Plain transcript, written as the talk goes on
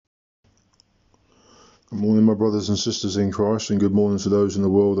Good morning, my brothers and sisters in Christ, and good morning to those in the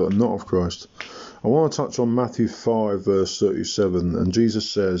world that are not of Christ. I want to touch on Matthew 5, verse 37, and Jesus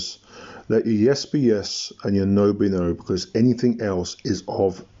says, "Let your yes be yes, and your no be no, because anything else is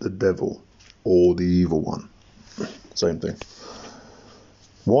of the devil, or the evil one." Same thing.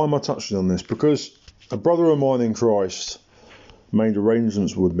 Why am I touching on this? Because a brother of mine in Christ made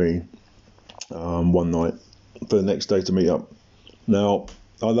arrangements with me one night for the next day to meet up. Now,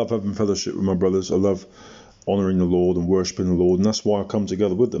 I love having fellowship with my brothers. I love honouring the Lord and worshipping the Lord, and that's why I come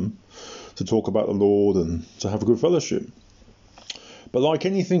together with them, to talk about the Lord and to have a good fellowship. But like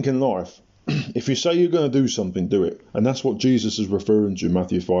anything in life, if you say you're going to do something, do it. And that's what Jesus is referring to in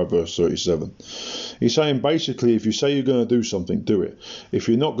Matthew 5, verse 37. He's saying basically, if you say you're going to do something, do it. If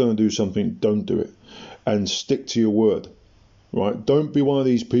you're not going to do something, don't do it. And stick to your word. Right? Don't be one of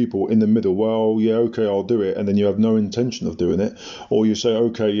these people in the middle. Well, yeah, okay, I'll do it, and then you have no intention of doing it. Or you say,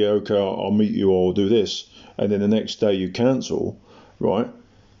 okay, I'll meet you, or I'll do this, and then the next day you cancel. Right?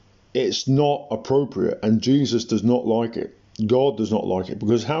 It's not appropriate, and Jesus does not like it. God does not like it,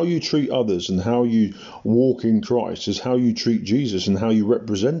 because how you treat others and how you walk in Christ is how you treat Jesus and how you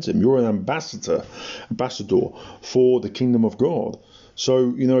represent him. You're an ambassador for the kingdom of God.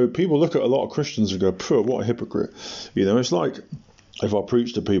 So, people look at a lot of Christians and go, "Phew, what a hypocrite." It's like if I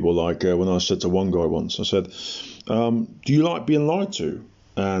preach to people, like when I said to one guy once, I said, "Do you like being lied to?"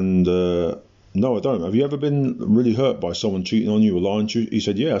 And no, I don't. "Have you ever been really hurt by someone cheating on you or lying to you?" He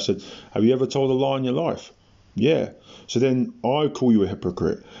said, "Yeah." I said, "Have you ever told a lie in your life?" "Yeah." So then I call you a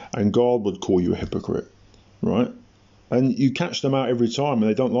hypocrite, and God would call you a hypocrite, right? And you catch them out every time, and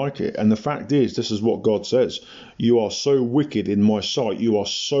they don't like it. And the fact is, this is what God says: "You are so wicked in my sight. You are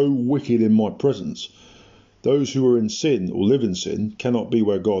so wicked in my presence." Those who are in sin or live in sin cannot be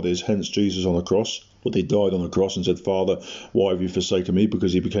where God is. Hence Jesus on the cross. But he died on the cross and said, "Father, why have you forsaken me?"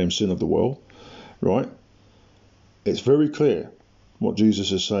 Because he became sin of the world, right? It's very clear what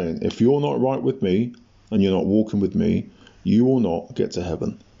Jesus is saying. If you're not right with me and you're not walking with me, you will not get to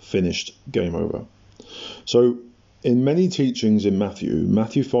heaven. Finished. Game over. So in many teachings in Matthew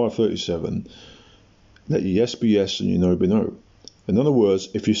 5:37, let your yes be yes and your no be no. In other words,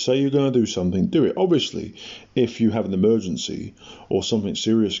 if you say you're going to do something, do it. Obviously, if you have an emergency or something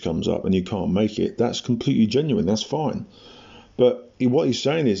serious comes up and you can't make it, that's completely genuine. That's fine. But what he's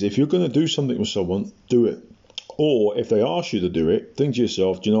saying is, if you're going to do something with someone, do it. Or if they ask you to do it, think to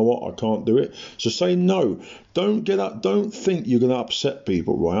yourself, "Do you know what? I can't do it." So say no. Don't get up. Don't think you're going to upset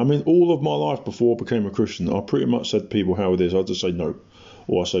people, right? I mean, all of my life before I became a Christian, I pretty much said to people how it is. I just say no,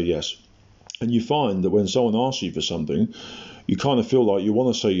 or I say yes. And you find that when someone asks you for something, you kind of feel like you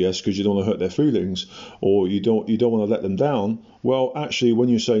want to say yes because you don't want to hurt their feelings, or you don't want to let them down. Well, actually, when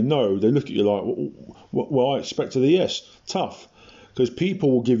you say no, they look at you like, "Well, I expected a yes." Tough. Because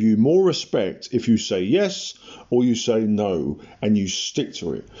people will give you more respect if you say yes or you say no and you stick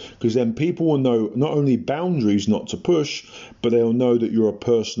to it. Because then people will know not only boundaries not to push, but they'll know that you're a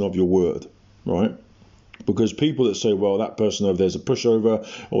person of your word, right? Because people that say, "Well, that person over there's a pushover,"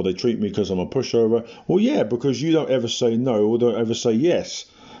 or "They treat me because I'm a pushover." Well, yeah, because you don't ever say no or don't ever say yes,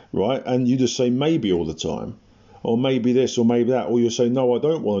 right? And you just say maybe all the time. Or maybe this or maybe that. Or you say, "No, I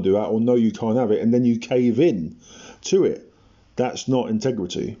don't want to do that," or "No, you can't have it." And then you cave in to it. That's not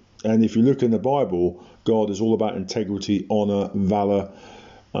integrity. And if you look in the Bible, God is all about integrity, honor, valor,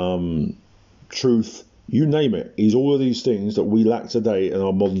 truth, you name it. He's all of these things that we lack today in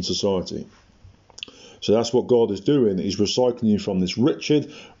our modern society. So that's what God is doing. He's recycling you from this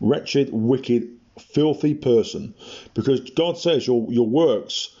wretched, wicked, filthy person. Because God says your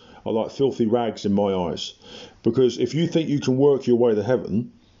works are like filthy rags in my eyes. Because if you think you can work your way to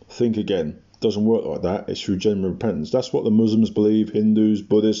heaven, think again. Doesn't work like that. It's through genuine repentance. That's what the Muslims believe, Hindus,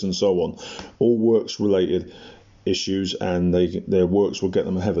 Buddhists, and so on. All works-related issues, and their works will get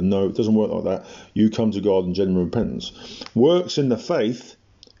them to heaven. No, it doesn't work like that. You come to God in genuine repentance. Works in the faith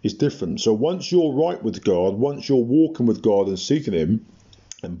is different. So once you're right with God, once you're walking with God and seeking him,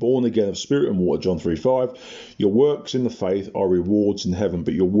 and born again of spirit and water, John 3:5, your works in the faith are rewards in heaven,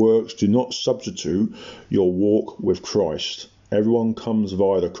 but your works do not substitute your walk with Christ. Everyone comes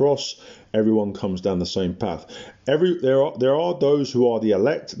via the cross. Everyone comes down the same path. There are those who are the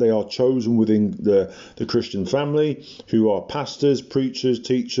elect. They are chosen within the Christian family, who are pastors, preachers,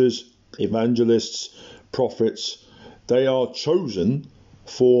 teachers, evangelists, prophets. They are chosen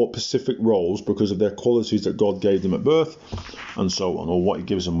for specific roles because of their qualities that God gave them at birth, and so on, or what he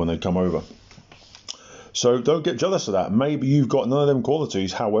gives them when they come over. So don't get jealous of that. Maybe you've got none of them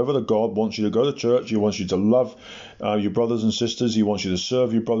qualities. However, God wants you to go to church. He wants you to love your brothers and sisters. He wants you to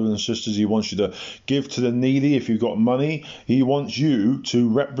serve your brothers and sisters. He wants you to give to the needy if you've got money. He wants you to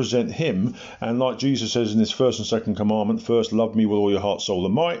represent him. And like Jesus says in his first and second commandment, first love me with all your heart, soul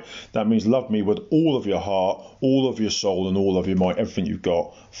and might. That means love me with all of your heart, all of your soul and all of your might, everything you've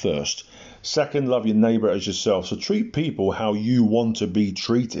got first. Second, love your neighbour as yourself. So treat people how you want to be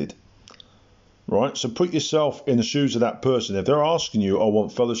treated. Right, so put yourself in the shoes of that person. If they're asking you, I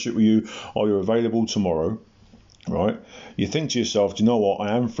want fellowship with you, are you available tomorrow? Right, you think to yourself, do you know what,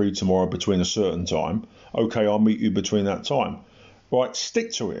 I am free tomorrow between a certain time. Okay, I'll meet you between that time. Right,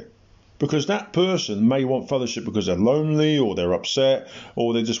 stick to it. Because that person may want fellowship because they're lonely or they're upset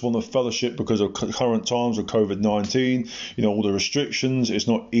or they just want a fellowship because of current times of COVID-19, all the restrictions. It's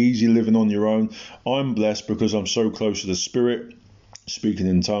not easy living on your own. I'm blessed because I'm so close to the Spirit. Speaking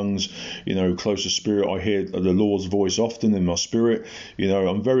in tongues, close to spirit. I hear the Lord's voice often in my spirit.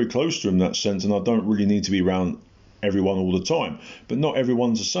 I'm very close to him in that sense, and I don't really need to be around everyone all the time. But not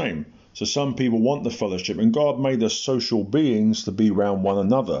everyone's the same. So some people want the fellowship, and God made us social beings to be around one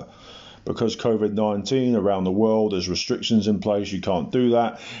another. Because COVID-19 around the world, there's restrictions in place. You can't do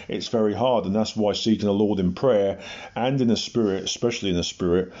that. It's very hard. And that's why seeking the Lord in prayer and in the Spirit, especially in the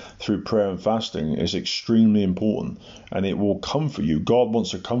Spirit, through prayer and fasting is extremely important. And it will comfort you. God wants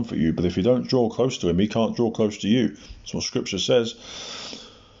to comfort you. But if you don't draw close to him, he can't draw close to you. That's what Scripture says.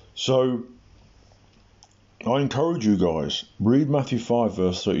 So I encourage you guys, read Matthew 5,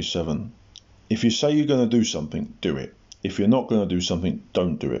 verse 37. If you say you're going to do something, do it. If you're not going to do something,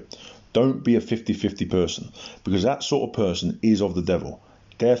 don't do it. Don't be a 50-50 person, because that sort of person is of the devil.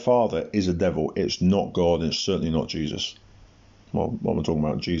 Their father is a devil. It's not God, and it's certainly not Jesus. Well, what I'm talking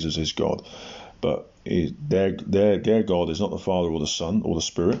about, Jesus is God. But their God is not the Father or the Son or the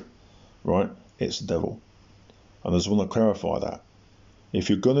Spirit, right? It's the devil. And I just want to clarify that. If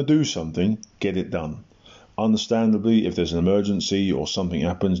you're going to do something, get it done. Understandably, if there's an emergency or something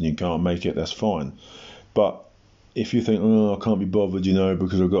happens and you can't make it, that's fine. But if you think, I can't be bothered,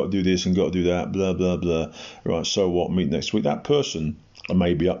 because I've got to do this and got to do that, blah, blah, blah. Right, so what, meet next week. That person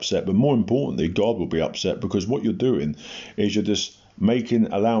may be upset, but more importantly, God will be upset, because what you're doing is you're just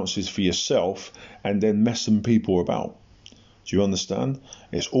making allowances for yourself and then messing people about. Do you understand?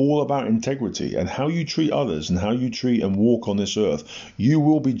 It's all about integrity and how you treat others and how you treat and walk on this earth. You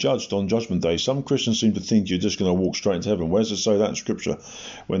will be judged on Judgment Day. Some Christians seem to think you're just going to walk straight into heaven. Where's it say that in Scripture?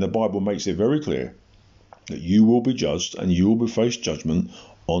 When the Bible makes it very clear that you will be judged and you will be faced judgment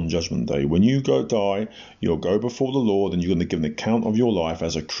on Judgment Day. When you die, you'll go before the Lord and you're going to give an account of your life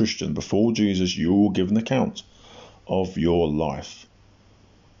as a Christian. Before Jesus, you will give an account of your life.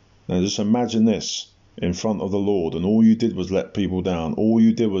 Now just imagine this in front of the Lord, and all you did was let people down. All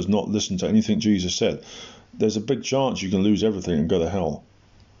you did was not listen to anything Jesus said. There's a big chance you can lose everything and go to hell.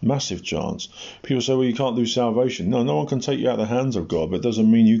 Massive chance. People say, well, you can't lose salvation. No one can take you out of the hands of God, but it doesn't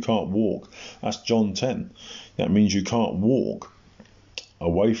mean you can't walk. That's John 10. That means you can't walk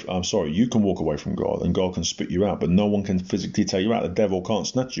away. You can walk away from God and God can spit you out, but no one can physically take you out. The devil can't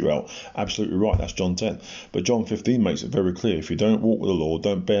snatch you out. Absolutely right. That's John 10. But John 15 makes it very clear. If you don't walk with the Lord,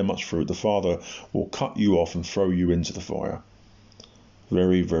 don't bear much fruit, the Father will cut you off and throw you into the fire.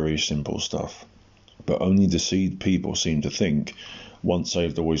 Very, very simple stuff. But only deceived people seem to think, once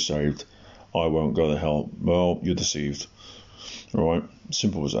saved, always saved, I won't go to hell. Well, you're deceived. All right?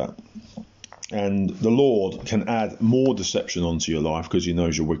 Simple as that. And the Lord can add more deception onto your life because he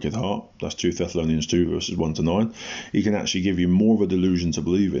knows your wicked heart. That's 2 Thessalonians 2, verses 1 to 9. He can actually give you more of a delusion to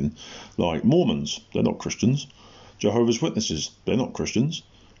believe in. Like Mormons, they're not Christians. Jehovah's Witnesses, they're not Christians,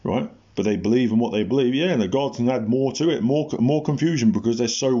 right? But they believe in what they believe. Yeah, and God can add more to it, more confusion, because they're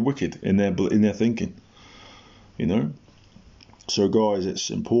so wicked in their thinking. So guys, it's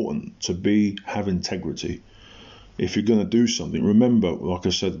important to have integrity. If you're going to do something, remember, like I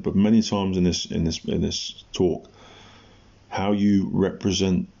said, but many times in this talk, how you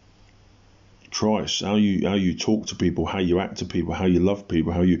represent Christ, how you talk to people, how you act to people, how you love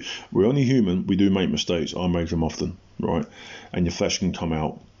people, we're only human. We do make mistakes. I make them often, right? And your flesh can come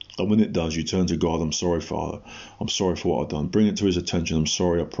out. And when it does, you turn to God. I'm sorry, Father. I'm sorry for what I've done. Bring it to his attention. I'm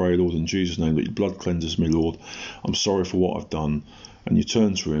sorry. I pray, Lord, in Jesus' name, that your blood cleanses me, Lord. I'm sorry for what I've done. And you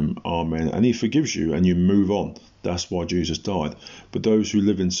turn to him. Amen. And he forgives you and you move on. That's why Jesus died. But those who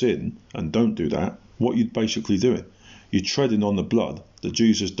live in sin and don't do that, what you're basically doing, you're treading on the blood that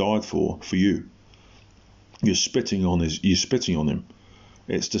Jesus died for you. You're spitting on him.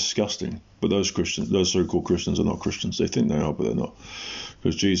 It's disgusting. But those so-called Christians are not Christians. They think they are, but they're not.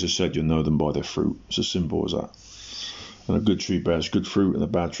 Because Jesus said you'll know them by their fruit. It's as simple as that. And a good tree bears good fruit, and a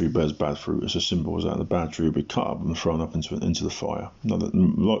bad tree bears bad fruit. It's as simple as that. The bad tree will be cut up and thrown up into the fire.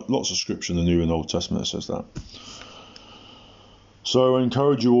 Lots of scripture in the New and Old Testament that says that. So I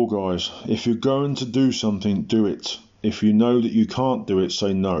encourage you all, guys, if you're going to do something, do it. If you know that you can't do it,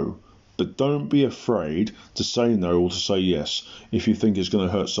 say no. But don't be afraid to say no or to say yes if you think it's going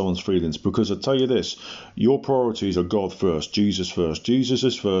to hurt someone's feelings. Because I tell you this, your priorities are God first, Jesus first. Jesus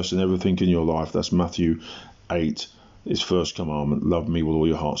is first in everything in your life. That's Matthew 8. His first commandment, love me with all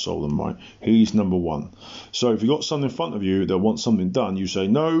your heart, soul and might. He's number one. So if you've got someone in front of you that wants something done, you say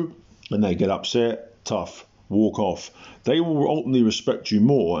no, and they get upset, tough, walk off. They will ultimately respect you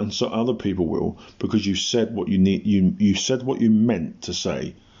more, and so other people will, because you said what you need. You said what you meant to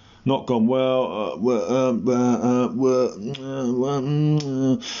say. Not gone,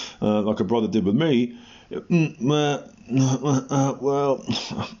 like a brother did with me.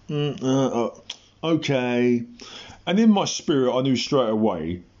 Okay. And in my spirit, I knew straight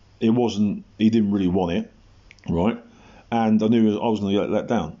away he didn't really want it, right? And I knew I was going to get let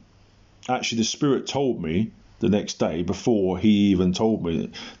down. Actually, the Spirit told me the next day, before he even told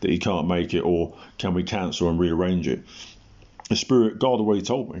me that he can't make it or can we cancel and rearrange it. The Spirit, God already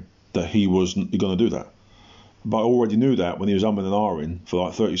told me that he wasn't going to do that. But I already knew that when he was umming and ahhing for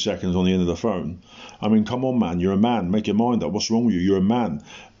like 30 seconds on the end of the phone. I mean, come on, man, you're a man. Make your mind up. What's wrong with you? You're a man.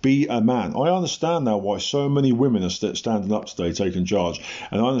 Be a man. I understand now why so many women are standing up today taking charge.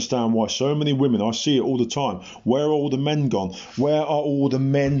 And I understand why so many women, I see it all the time. Where are all the men gone? Where are all the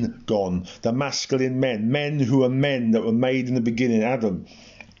men gone? The masculine men. Men who are men that were made in the beginning, Adam.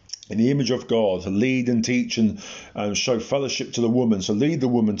 In the image of God, to lead and teach and show fellowship to the woman, to lead the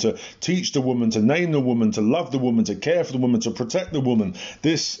woman, to teach the woman, to name the woman, to love the woman, to care for the woman, to protect the woman.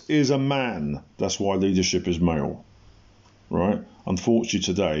 This is a man. That's why leadership is male, right? Unfortunately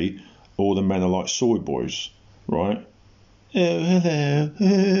today, all the men are like soy boys, right? Oh,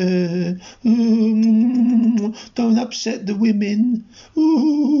 hello. Don't upset the women.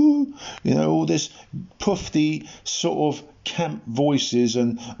 Ooh. You know, all this puffy sort of camp voices,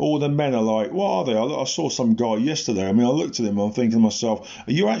 and all the men are like, what are they? I saw some guy yesterday. I mean, I looked at him and I'm thinking to myself,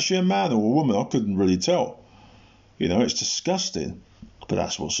 are you actually a man or a woman? I couldn't really tell. You know, it's disgusting. But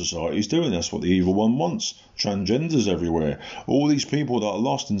that's what society's doing. That's what the evil one wants. Transgenders everywhere. All these people that are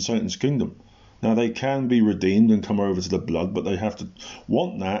lost in Satan's kingdom. Now, they can be redeemed and come over to the blood, but they have to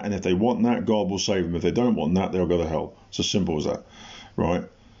want that. And if they want that, God will save them. If they don't want that, they'll go to hell. It's as simple as that. Right?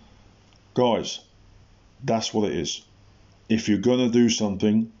 Guys, that's what it is. If you're going to do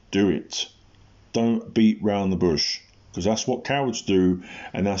something, do it. Don't beat round the bush. Because that's what cowards do.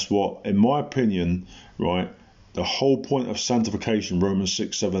 And that's what, in my opinion, right, the whole point of sanctification, Romans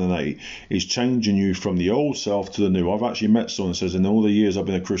 6, 7 and 8, is changing you from the old self to the new. I've actually met someone who says, in all the years I've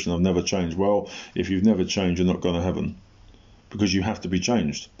been a Christian, I've never changed. Well, if you've never changed, you're not going to heaven. Because you have to be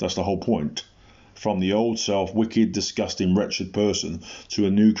changed. That's the whole point. From the old self, wicked, disgusting, wretched person, to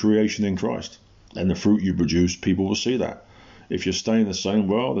a new creation in Christ. And the fruit you produce, people will see that. If you're staying the same,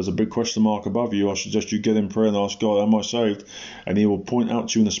 well, there's a big question mark above you. I suggest you get in prayer and ask God, am I saved? And he will point out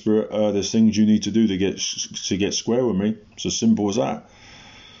to you in the Spirit, there's things you need to do to get square with me. It's as simple as that.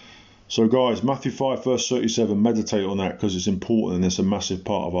 So guys, Matthew 5 verse 37, meditate on that, because it's important and it's a massive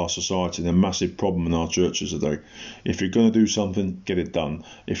part of our society and a massive problem in our churches today. If you're going to do something, get it done.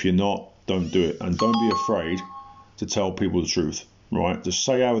 If you're not, don't do it. And don't be afraid to tell people the truth, right? Just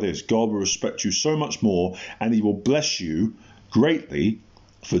say how it is. God will respect you so much more, and he will bless you greatly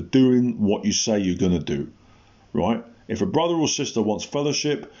for doing what you say you're going to do, right? If a brother or sister wants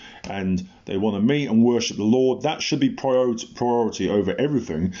fellowship and they want to meet and worship the Lord, that should be priority over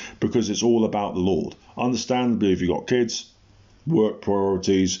everything, because it's all about the Lord. Understandably, if you've got kids, work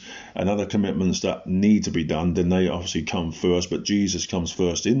priorities and other commitments that need to be done, then they obviously come first, but Jesus comes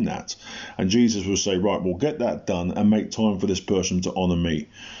first in that. And Jesus will say, right, we'll get that done and make time for this person to honour me.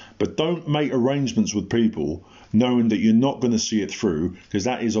 But don't make arrangements with people knowing that you're not going to see it through, because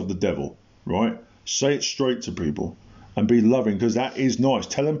that is of the devil, right? Say it straight to people and be loving, because that is nice.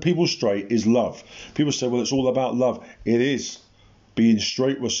 Telling people straight is love. People say, well, it's all about love. It is. Being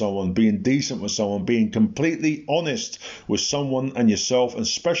straight with someone, being decent with someone, being completely honest with someone and yourself, and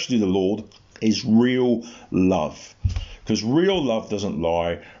especially the Lord, is real love. Because real love doesn't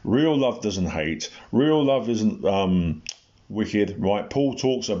lie. Real love doesn't hate. Real love isn't wicked, right? Paul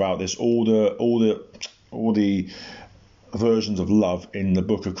talks about this, all the versions of love in the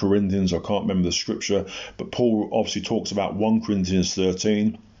book of Corinthians. I can't remember the scripture, but Paul obviously talks about 1 Corinthians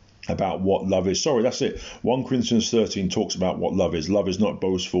 13 about what love is. Sorry, that's it. 1 Corinthians 13 talks about what love is. Love is not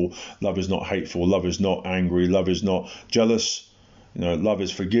boastful. Love is not hateful. Love is not angry. Love is not jealous. love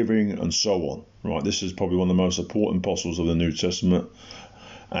is forgiving, and so on. Right? This is probably one of the most important apostles of the New Testament.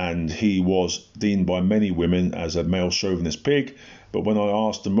 And he was deemed by many women as a male chauvinist pig. But when I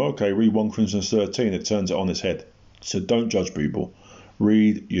asked him, okay, read 1 Corinthians 13, it turns it on its head. So don't judge people.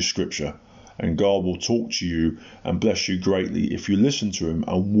 Read your scripture, and God will talk to you and bless you greatly if you listen to him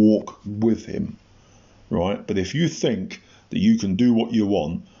and walk with him. Right? But if you think that you can do what you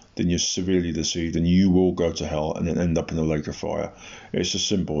want, then you're severely deceived, and you will go to hell and then end up in the lake of fire. It's as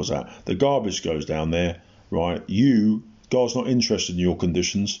simple as that. The garbage goes down there, right? God's not interested in your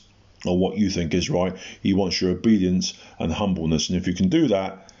conditions or what you think is right. He wants your obedience and humbleness. And if you can do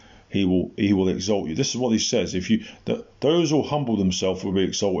that, he will exalt you. This is what he says. Those who humble themselves will be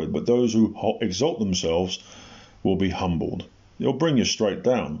exalted, but those who exalt themselves will be humbled. It'll bring you straight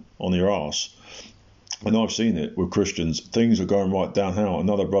down on your arse. And I've seen it with Christians. Things are going right downhill.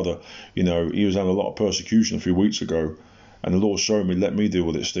 Another brother, he was having a lot of persecution a few weeks ago. And the Lord showed me, let me deal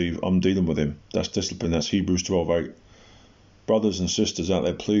with it, Steve. I'm dealing with him. That's discipline. That's Hebrews 12:8. Brothers and sisters out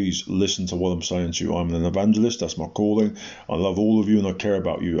there, please listen to what I'm saying to you. I'm an evangelist. That's my calling. I love all of you and I care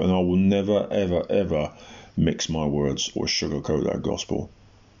about you. And I will never, ever, ever mix my words or sugarcoat that gospel.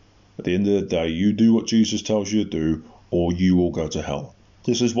 At the end of the day, you do what Jesus tells you to do, or you will go to hell.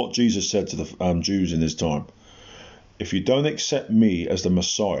 This is what Jesus said to the Jews in his time. If you don't accept me as the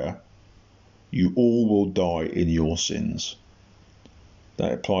Messiah, you all will die in your sins.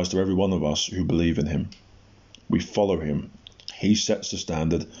 That applies to every one of us who believe in him. We follow him. He sets the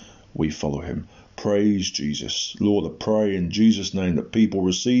standard. We follow him. Praise Jesus. Lord, I pray in Jesus' name that people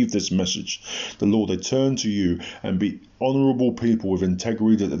receive this message. The Lord, they turn to you and be honourable people with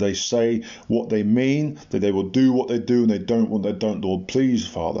integrity, that they say what they mean, that they will do what they do, and they don't what they don't. Lord, please,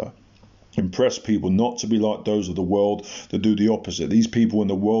 Father, impress people not to be like those of the world that do the opposite. These people in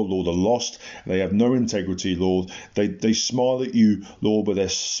the world, Lord, are lost. They have no integrity, Lord. They smile at you, Lord, with their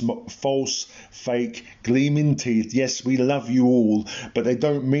false, fake, gleaming teeth. Yes, we love you all, but they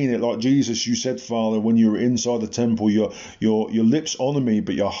don't mean it like Jesus. You said, Father, when you were inside the temple, your lips honour me,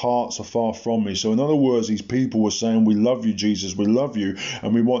 but your hearts are far from me. So in other words, these people were saying, we love you, Jesus, we love you,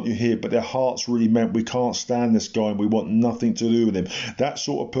 and we want you here, but their hearts really meant, we can't stand this guy and we want nothing to do with him. That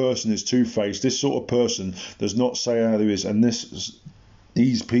sort of person is two-faced. This sort of person does not say how he is, and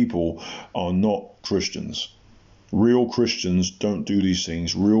these people are not Christians. Real Christians don't do these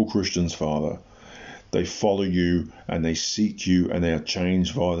things. Real Christians, Father, they follow you and they seek you and they are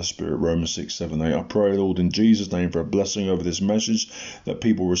changed via the Spirit. Romans 6:7-8. I pray, Lord, in Jesus' name for a blessing over this message, that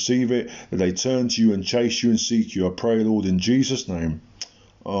people receive it, that they turn to you and chase you and seek you. I pray, Lord, in Jesus' name.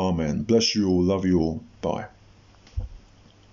 Amen. Bless you all. Love you all. Bye.